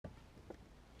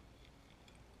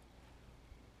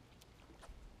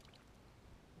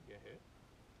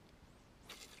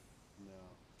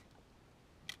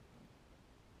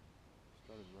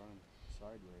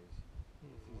sideways. I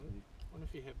wonder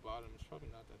if you hit bottom. It's probably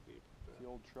not that deep. It's the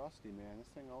old trusty, man. This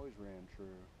thing always ran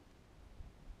true.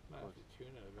 Might have to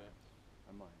tune it a bit.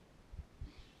 I might.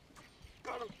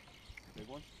 Got him! Big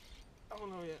one? I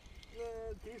don't know yet.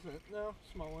 Decent. No,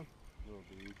 small one. Little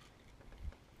dude.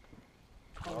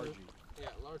 Large.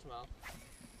 Yeah, largemouth.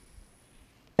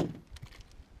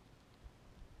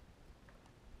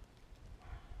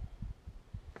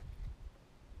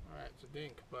 Alright, it's a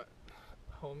dink, but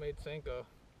homemade Senko.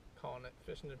 Calling it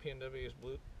FishingThePNW's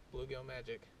bluegill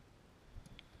magic.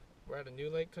 We're at a new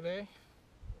lake today.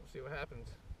 We'll see what happens.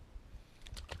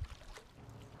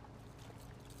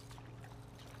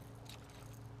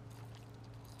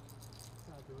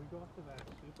 Do we go off to that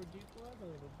super deep one, or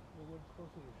we'll go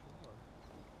closer to shore?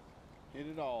 Hit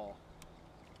it all.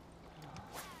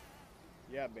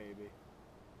 Yeah, baby.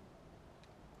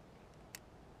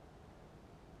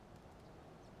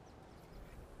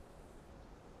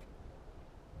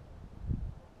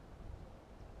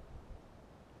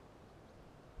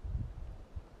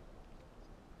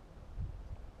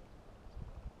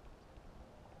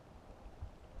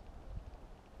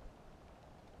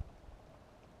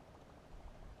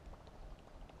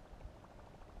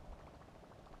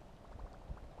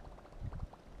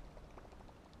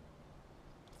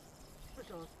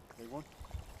 Big one?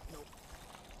 Nope.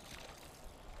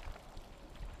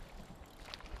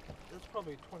 That's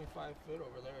probably 25 foot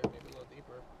over there, maybe a little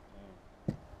deeper.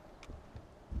 Yeah.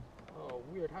 Oh,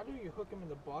 weird. How do you hook him in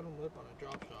the bottom lip on a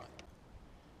drop shot?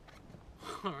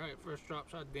 Alright, first drop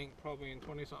shot dink, probably in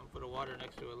 20-something foot of water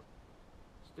next to a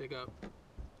stick up.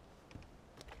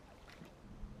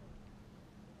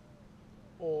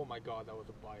 Oh my god, that was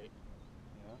a bite.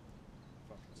 Yeah?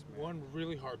 Fucking smack. One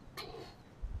really hard.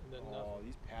 And then nothing.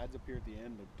 These pads up here at the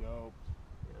end look dope.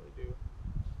 Yeah, they do.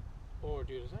 Oh,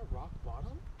 dude, is that rock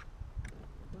bottom? It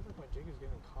looks like my jig is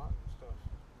getting caught and stuff.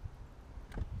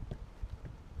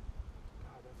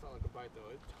 God, that felt like a bite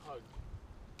though. It tugged.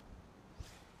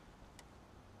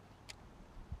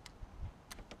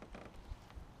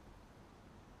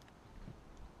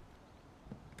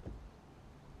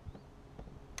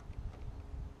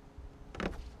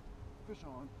 Fish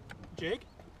on. Jig?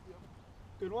 Yep.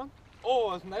 Good one?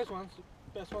 Oh, that's a nice one.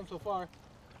 Best one so far.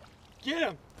 Get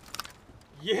him!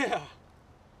 Yeah!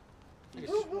 Like a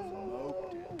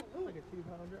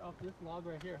 2-pounder off this log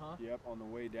right here, huh? Yep, on the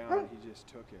way down he just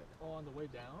took it. Oh, on the way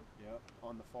down? Yep,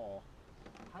 on the fall.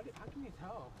 How can you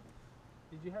tell?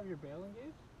 Did you have your bail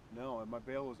engaged? No, my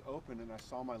bail was open and I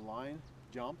saw my line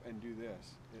jump and do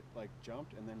this. It like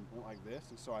jumped and then went like this,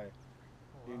 and so I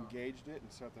engaged it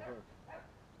and set the hook.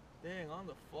 Dang, on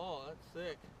the fall, that's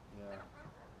sick. Yeah.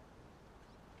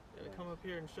 Gotta come up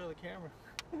here and show the camera.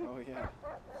 Oh yeah.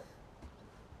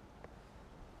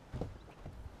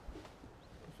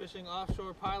 Fishing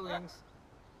offshore pilings.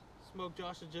 Smoke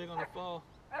Josh's jig on the fall.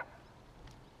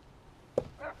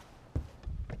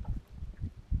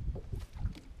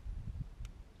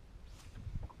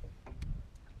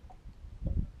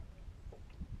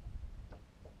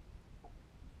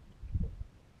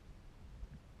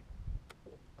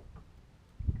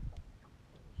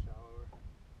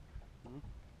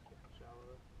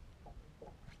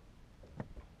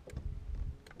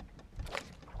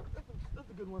 That's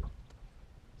a good one.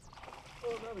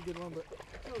 Oh, not a good one, but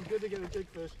it was good to get a big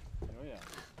fish. Oh yeah.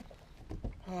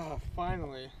 Ah,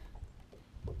 finally.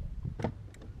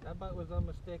 That bite was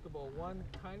unmistakable. One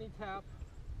tiny tap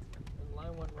and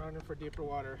line went running for deeper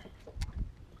water.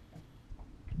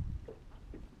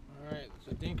 Alright, it's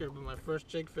a dinker, but my first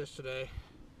jig fish today.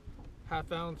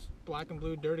 1/2 ounce black and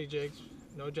blue dirty jigs,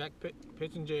 no jack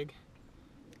pitching jig.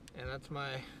 And that's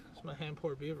my hand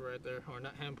poured beaver right there. Or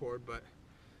not hand poured, but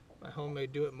my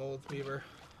homemade do it molds beaver.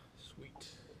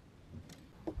 Sweet.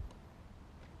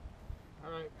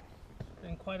 Alright,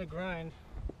 been quite a grind.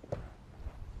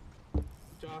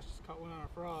 Josh just caught one on a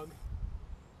frog.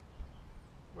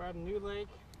 We're at a new lake.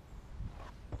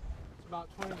 It's about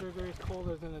 20 degrees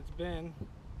colder than it's been.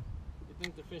 You'd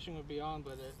think the fishing would be on,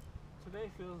 but today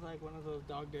feels like one of those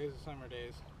dog days of summer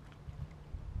days.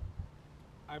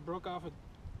 I broke off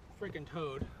a freaking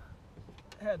toad.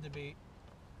 It had to be.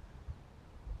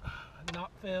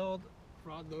 Knot failed,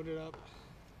 rod loaded up.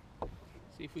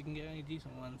 See if we can get any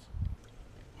decent ones.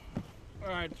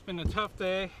 Alright, it's been a tough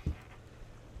day.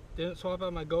 Didn't swap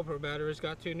out my GoPro batteries,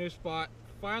 got to a new spot.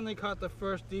 Finally caught the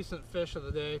first decent fish of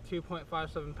the day,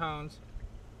 2.57 pounds.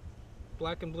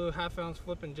 Black and blue 1/2 ounce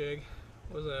flipping jig.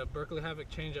 Was a Berkeley Havoc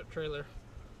change-up trailer.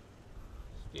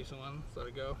 It's a decent one, let's let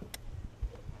it go.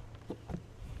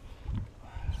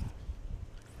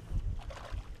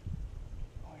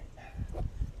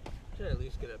 Should at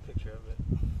least get a picture of it.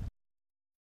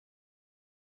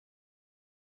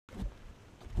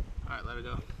 Alright, let it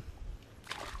go.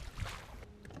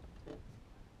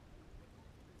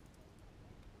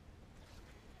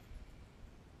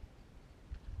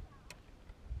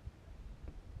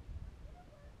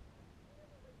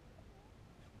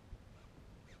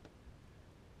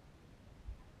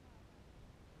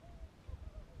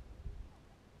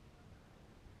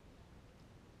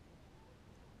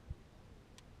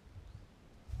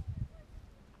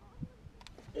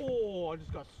 Oh, I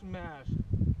just got smashed.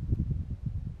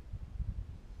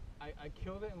 I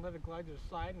killed it and let it glide to the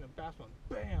side, and the bass went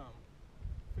BAM!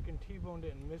 Freaking T-boned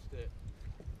it and missed it.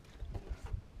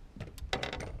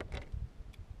 That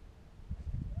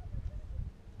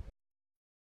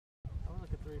was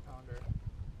like a 3-pounder.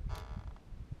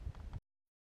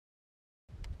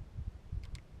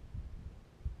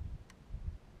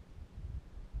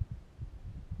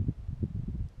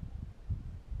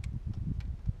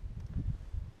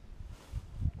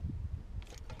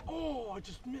 Oh, I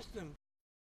just missed him.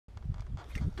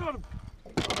 Got him.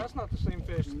 Oh, that's not the same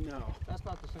fish. No. That's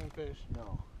not the same fish.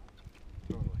 No.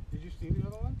 Totally. Did you see the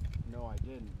other one? No, I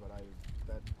didn't, but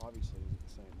that obviously isn't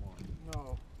the same one.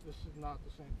 No, this is not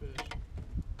the same fish.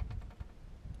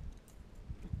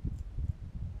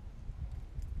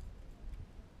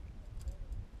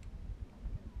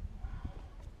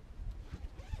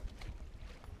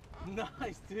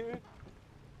 Nice, dude.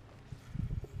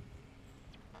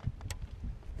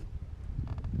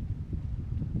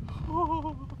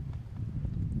 Oh,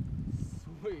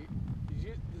 sweet.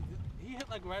 He hit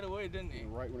like right away, didn't he?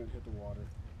 Right when it hit the water.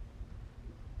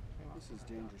 This is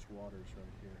dangerous waters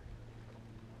right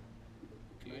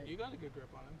here. You got a good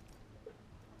grip on him.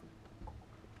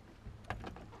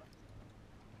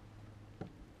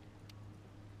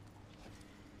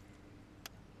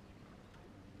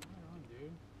 Right on,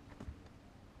 dude.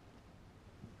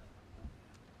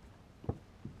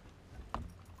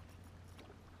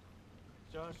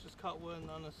 Josh just caught one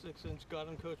on a 6-inch. Got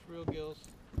him, Coach Real Gills.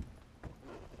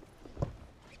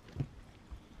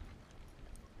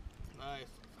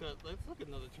 Nice. Let's look at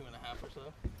another 2.5 or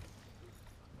so.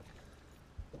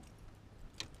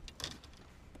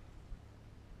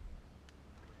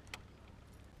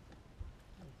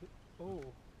 Oh.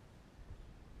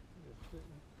 He's just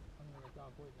sitting under the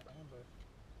dock waiting to ambush.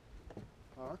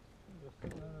 Huh? He's just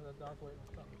sitting under the dock waiting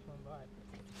for something to swim by.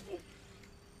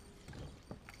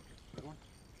 Good one?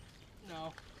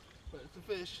 No, but it's a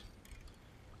fish.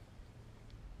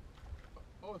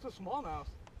 Oh, it's a smallmouth.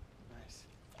 Nice.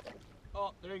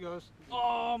 Oh, there he goes.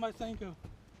 Oh, my Senko.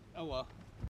 Oh well,